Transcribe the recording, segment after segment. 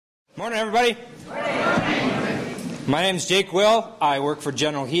Morning, everybody. Morning. My name is Jake Will. I work for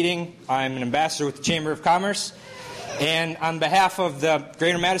General Heating. I'm an ambassador with the Chamber of Commerce. And on behalf of the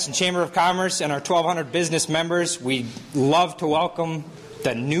Greater Madison Chamber of Commerce and our 1,200 business members, we'd love to welcome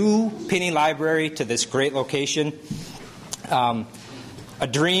the new Pinney Library to this great location. A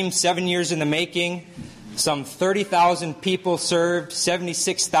dream 7 years in the making. Some 30,000 people served,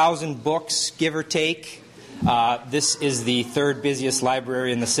 76,000 books, give or take. This is the third busiest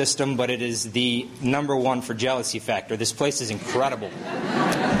library in the system, but it is the number one for jealousy factor. This place is incredible.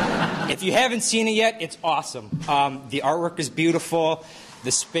 If you haven't seen it yet, it's awesome. The artwork is beautiful.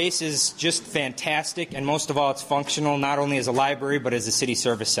 The space is just fantastic, and most of all, it's functional not only as a library, but as a city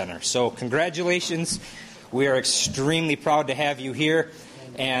service center. So congratulations. We are extremely proud to have you here.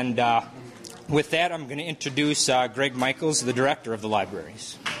 And with that, I'm going to introduce Greg Michaels, the director of the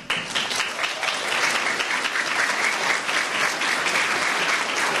libraries.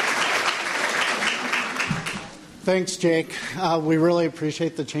 Thanks, Jake. We really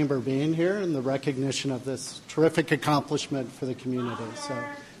appreciate the Chamber being here and the recognition of this terrific accomplishment for the community.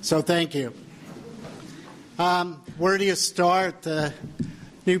 So thank you. Where do you start? The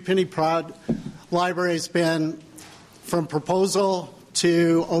new Pinney Branch Library has been, from proposal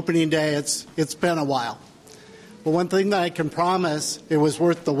to opening day, it's been a while. But one thing that I can promise, it was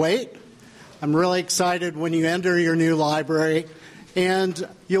worth the wait. I'm really excited when you enter your new library, and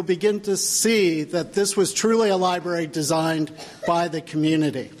you'll begin to see that this was truly a library designed by the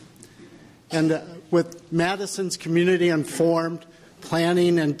community. And with Madison's community-informed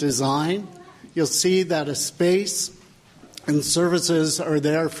planning and design, you'll see that a space and services are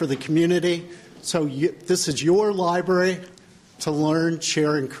there for the community. So this is your library to learn,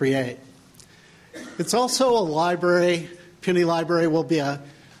 share, and create. It's also a library, Pinney Library will be a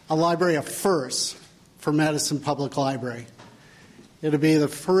library of firsts for Madison Public Library. It'll be the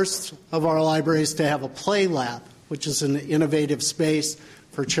first of our libraries to have a play lab, which is an innovative space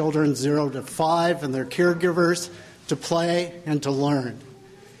for children 0 to 5 and their caregivers to play and to learn.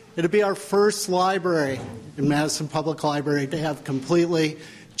 It'll be our first library in Madison Public Library to have completely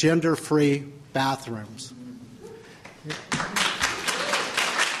gender-free bathrooms.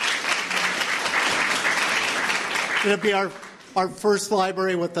 It'll be our first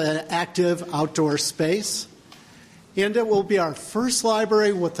library with an active outdoor space. And it will be our first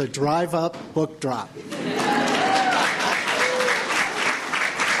library with a drive-up book drop.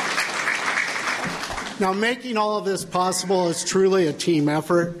 Now, making all of this possible is truly a team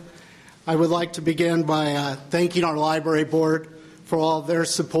effort. I would like to begin by thanking our library board for all of their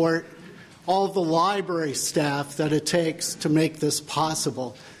support, all of the library staff that it takes to make this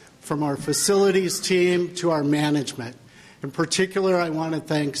possible, from our facilities team to our management. In particular, I want to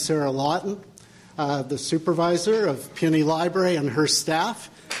thank Sarah Lawton, the supervisor of Pinney Library, and her staff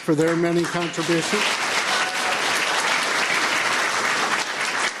for their many contributions.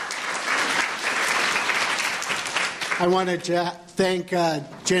 I want to thank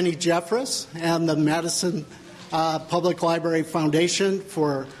Jenny Jeffress and the Madison Public Library Foundation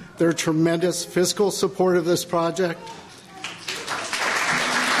for their tremendous fiscal support of this project.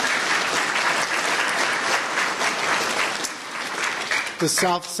 The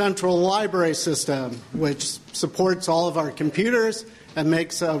South Central Library System, which supports all of our computers and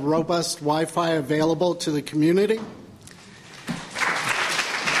makes a robust Wi-Fi available to the community.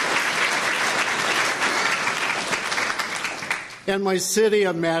 And my City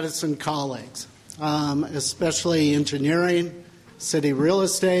of Madison colleagues, especially engineering, city real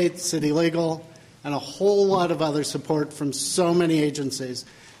estate, city legal, and a whole lot of other support from so many agencies.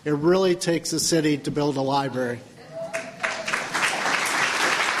 It really takes a city to build a library.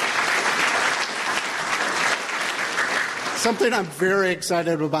 Something I'm very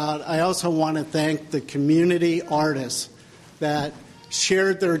excited about, I also want to thank the community artists that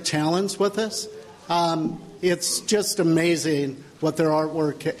shared their talents with us. It's just amazing what their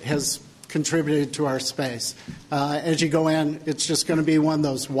artwork has contributed to our space. As you go in, it's just going to be one of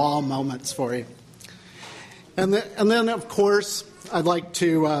those wow moments for you. And then, of course, I'd like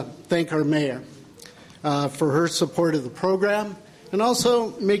to thank our mayor for her support of the program and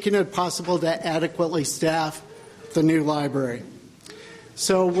also making it possible to adequately staff the new library.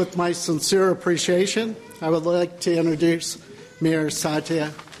 So with my sincere appreciation, I would like to introduce Mayor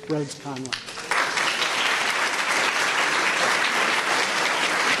Satya Rhodes-Conway.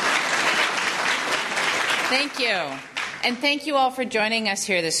 Thank you. And thank you all for joining us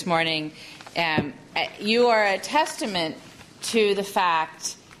here this morning. You are a testament to the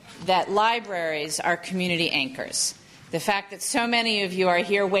fact that libraries are community anchors. The fact that so many of you are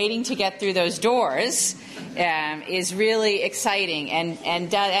here waiting to get through those doors is really exciting,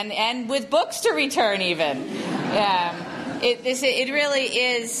 and with books to return even. It really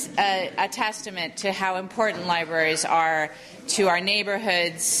is a testament to how important libraries are to our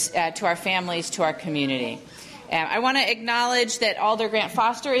neighborhoods, to our families, to our community. I want to acknowledge that Alder Grant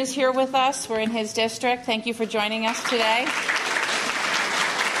Foster is here with us. We're in his district. Thank you for joining us today.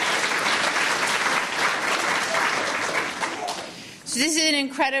 So this is an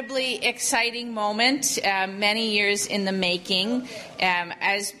incredibly exciting moment, many years in the making.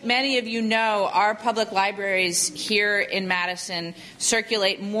 As many of you know, our public libraries here in Madison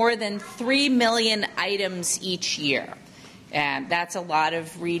circulate more than 3 million items each year. That's a lot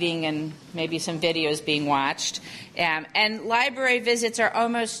of reading and maybe some videos being watched. And library visits are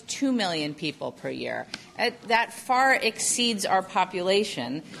almost 2 million people per year. That far exceeds our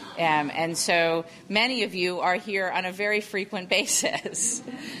population, and so many of you are here on a very frequent basis.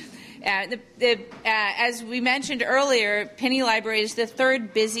 As we mentioned earlier, Pinney Library is the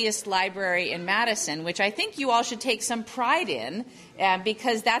third busiest library in Madison, which I think you all should take some pride in,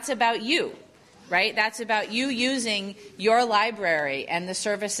 because that's about you. Right? That's about you using your library and the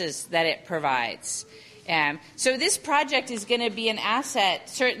services that it provides. So this project is going to be an asset,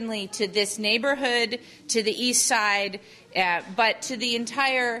 certainly, to this neighborhood, to the east side, but to the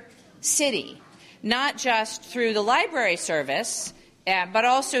entire city, not just through the library service, but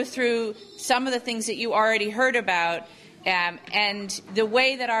also through some of the things that you already heard about, and the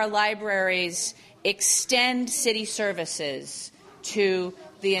way that our libraries extend city services to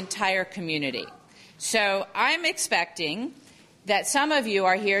the entire community. So I'm expecting that some of you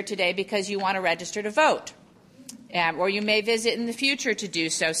are here today because you want to register to vote, or you may visit in the future to do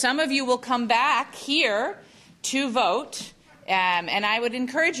so. Some of you will come back here to vote, and I would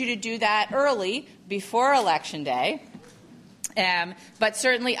encourage you to do that early, before Election Day. But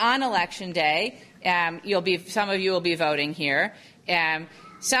certainly on Election Day, some of you will be voting here.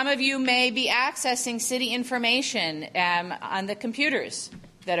 Some of you may be accessing city information on the computers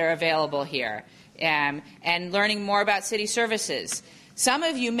that are available here. And learning more about city services. Some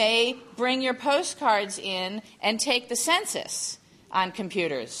of you may bring your postcards in and take the census on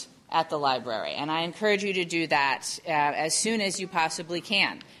computers at the library, and I encourage you to do that as soon as you possibly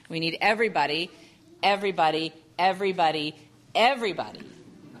can. We need everybody to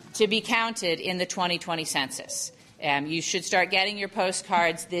be counted in the 2020 census. You should start getting your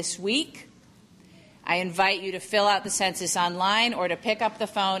postcards this week. I invite you to fill out the census online or to pick up the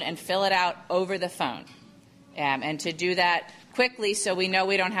phone and fill it out over the phone, and to do that quickly so we know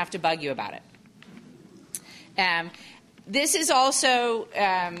we don't have to bug you about it. This is also,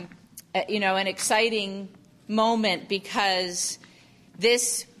 an exciting moment because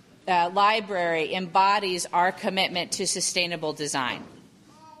this library embodies our commitment to sustainable design.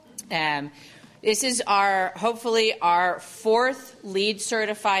 This is hopefully our fourth LEED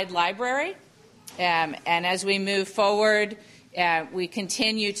certified library. And as we move forward, we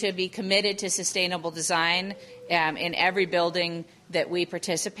continue to be committed to sustainable design in every building that we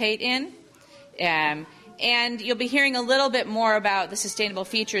participate in. And you'll be hearing a little bit more about the sustainable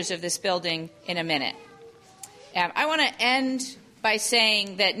features of this building in a minute. I want to end by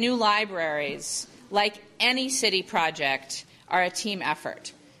saying that new libraries, like any city project, are a team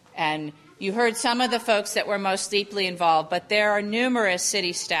effort. And you heard some of the folks that were most deeply involved, but there are numerous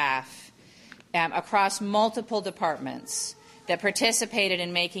city staff across multiple departments that participated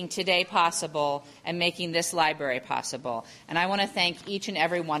in making today possible and making this library possible. And I want to thank each and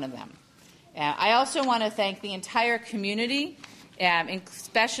every one of them. I also want to thank the entire community,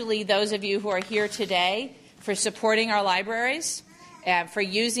 especially those of you who are here today, for supporting our libraries, for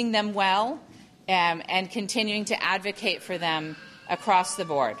using them well, and continuing to advocate for them across the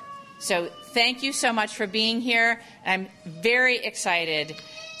board. So thank you so much for being here. I'm very excited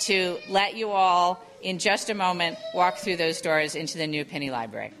to let you all, in just a moment, walk through those doors into the new Pinney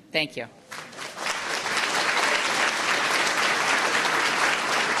Library. Thank you.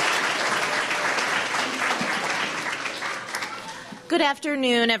 Good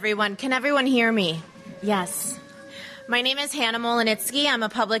afternoon, everyone. Can everyone hear me? Yes. My name is Hannah Molinitsky. I'm a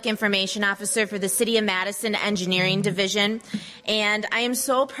public information officer for the City of Madison Engineering Division, and I am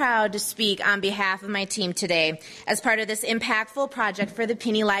so proud to speak on behalf of my team today as part of this impactful project for the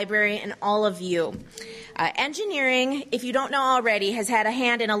Pinney Library and all of you. Engineering, if you don't know already, has had a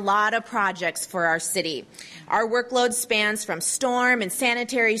hand in a lot of projects for our city. Our workload spans from storm and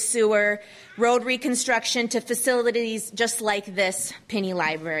sanitary sewer, road reconstruction to facilities just like this Pinney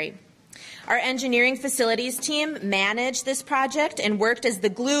Library. Our engineering facilities team managed this project and worked as the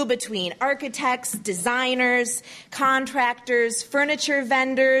glue between architects, designers, contractors, furniture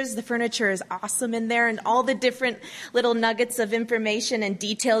vendors. The furniture is awesome in there, and all the different little nuggets of information and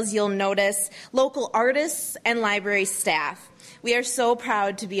details you'll notice, local artists and library staff. We are so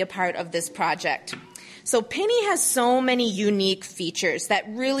proud to be a part of this project. So Pinney has so many unique features that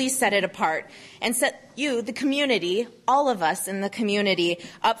really set it apart and set you, the community, all of us in the community,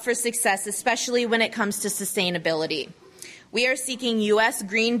 up for success, especially when it comes to sustainability. We are seeking U.S.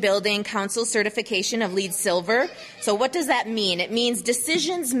 Green Building Council certification of LEED Silver. So what does that mean? It means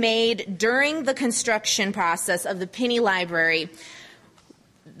decisions made during the construction process of the Pinney Library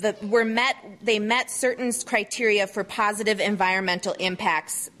they met certain criteria for positive environmental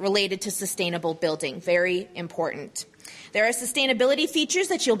impacts related to sustainable building. Very important. There are sustainability features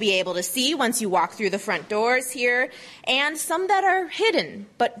that you'll be able to see once you walk through the front doors here, and some that are hidden,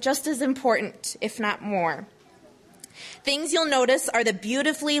 but just as important, if not more. Things you'll notice are the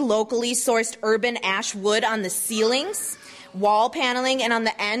beautifully locally sourced urban ash wood on the ceilings, wall paneling, and on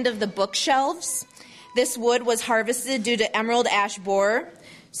the end of the bookshelves. This wood was harvested due to emerald ash borer.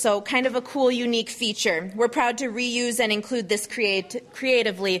 So kind of a cool, unique feature. We're proud to reuse and include this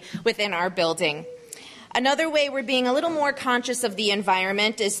creatively within our building. Another way we're being a little more conscious of the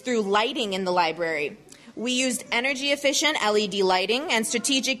environment is through lighting in the library. We used energy-efficient LED lighting and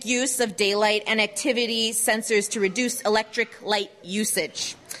strategic use of daylight and activity sensors to reduce electric light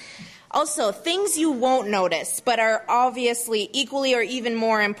usage. Also, things you won't notice, but are obviously equally or even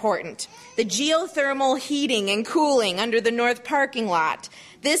more important. The geothermal heating and cooling under the north parking lot.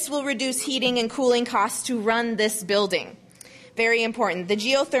 This will reduce heating and cooling costs to run this building. Very important. The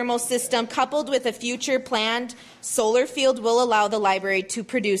geothermal system, coupled with a future planned solar field, will allow the library to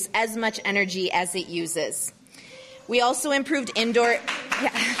produce as much energy as it uses. We also improved indoor... Yeah,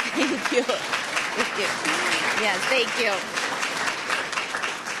 thank you. Thank you. Yes, thank you.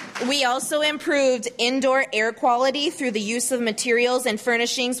 We also improved indoor air quality through the use of materials and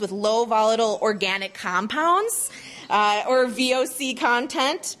furnishings with low volatile organic compounds, or VOC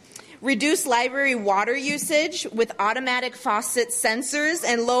content. Reduce library water usage with automatic faucet sensors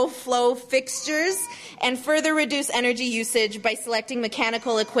and low-flow fixtures, and further reduce energy usage by selecting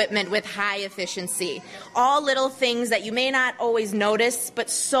mechanical equipment with high efficiency. All little things that you may not always notice, but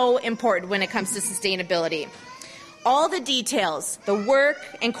so important when it comes to sustainability. All the details, the work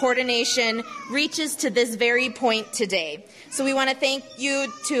and coordination reaches to this very point today. So we want to thank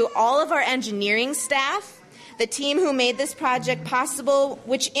you to all of our engineering staff, the team who made this project possible,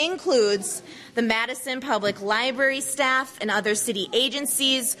 which includes the Madison Public Library staff and other city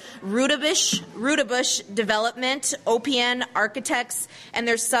agencies, Rudabush Development, OPN Architects and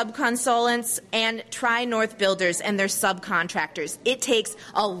their subconsultants, and Tri-North Builders and their subcontractors. It takes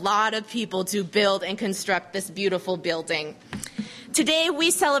a lot of people to build and construct this beautiful building. Today,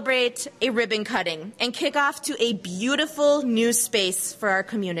 we celebrate a ribbon cutting and kick off to a beautiful new space for our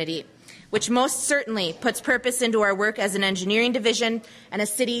community, which most certainly puts purpose into our work as an engineering division and a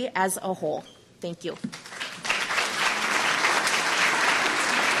city as a whole. Thank you.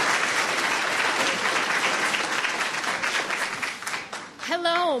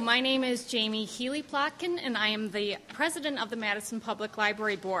 Hello, my name is Jamie Healy-Plotkin, and I am the president of the Madison Public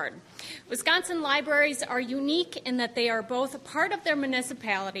Library Board. Wisconsin libraries are unique in that they are both a part of their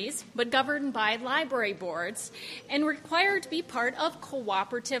municipalities, but governed by library boards, and required to be part of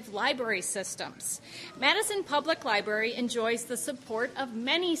cooperative library systems. Madison Public Library enjoys the support of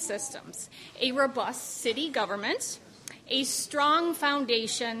many systems: a robust city government, a strong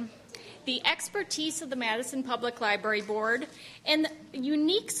foundation, the expertise of the Madison Public Library Board, and the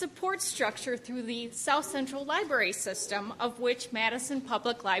unique support structure through the South Central Library System, of which Madison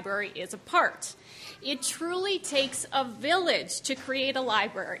Public Library is a part. It truly takes a village to create a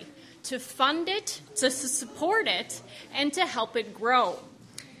library, to fund it, to support it, and to help it grow.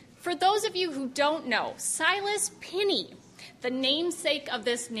 For those of you who don't know, Silas Pinney, the namesake of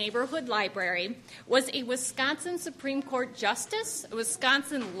this neighborhood library, was a Wisconsin Supreme Court justice, a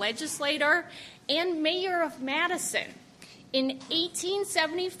Wisconsin legislator, and mayor of Madison. In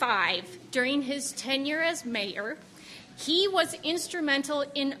 1875, during his tenure as mayor, he was instrumental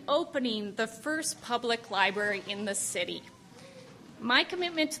in opening the first public library in the city. My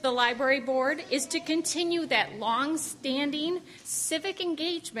commitment to the library board is to continue that long-standing civic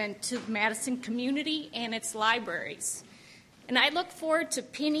engagement to the Madison community and its libraries. And I look forward to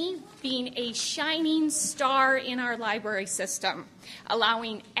Pinney being a shining star in our library system,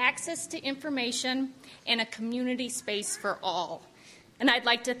 allowing access to information and a community space for all. And I'd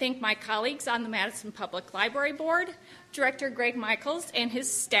like to thank my colleagues on the Madison Public Library Board, Director Greg Michaels and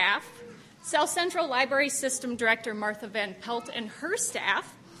his staff, South Central Library System Director Martha Van Pelt and her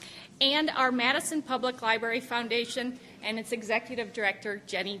staff, and our Madison Public Library Foundation and its Executive Director,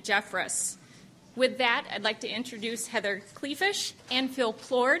 Jenny Jeffress. With that, I'd like to introduce Heather Cleafish and Phil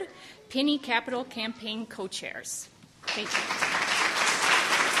Plord, Pinney Capital Campaign co-chairs. Thank you.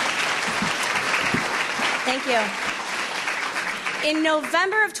 Thank you. In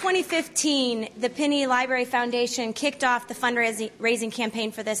November of 2015, the Pinney Library Foundation kicked off the fundraising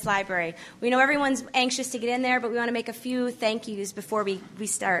campaign for this library. We know everyone's anxious to get in there, but we want to make a few thank yous before we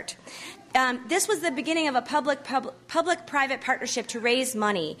start. This was the beginning of a public-private partnership to raise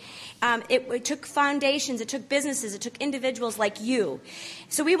money. It took foundations, it took businesses, it took individuals like you.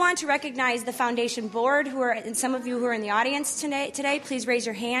 So we want to recognize the foundation board, and some of you who are in the audience today, please raise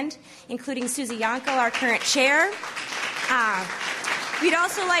your hand, including Susie Yanko, our current chair. We'd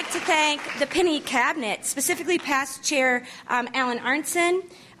also like to thank the Pinney Cabinet, specifically past Chair Alan Arntzen,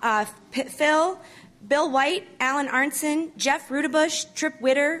 Phil, Bill White, Alan Arntzen, Jeff Rudebush, Tripp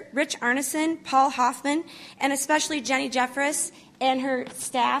Witter, Rich Arneson, Paul Hoffman, and especially Jenny Jeffress and her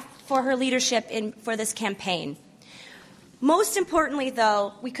staff for her leadership for this campaign. Most importantly,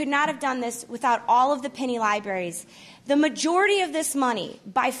 though, we could not have done this without all of the Pinney libraries. The majority of this money,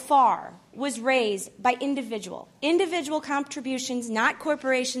 by far, was raised by individual contributions, not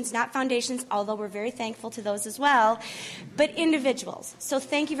corporations, not foundations, although we're very thankful to those as well, but individuals. So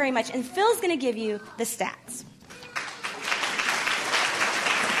thank you very much. And Phil's going to give you the stats.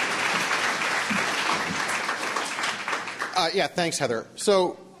 Thanks, Heather.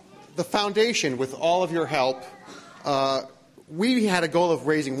 So the foundation, with all of your help, we had a goal of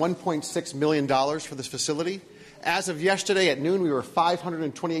raising $1.6 million for this facility. As of yesterday at noon, we were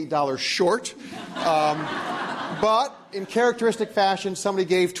 $528 short. But in characteristic fashion, somebody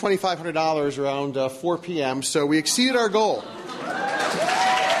gave $2,500 around 4 p.m., so we exceeded our goal.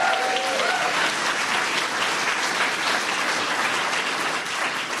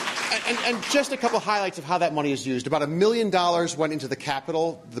 And just a couple highlights of how that money is used. About $1 million went into the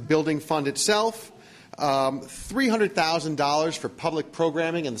capital, the building fund itself. $300,000 for public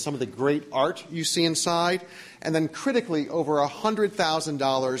programming and some of the great art you see inside, and then critically over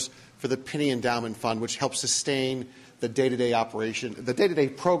 $100,000 for the Pinney Endowment Fund, which helps sustain the day-to-day operation, the day-to-day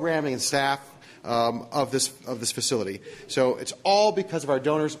programming and staff of this facility. So it's all because of our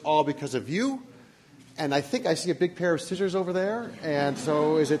donors, all because of you. And I think I see a big pair of scissors over there. And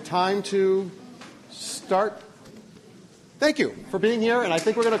so is it time to start? Thank you for being here, and I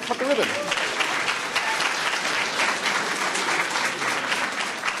think we're going to cut the ribbon.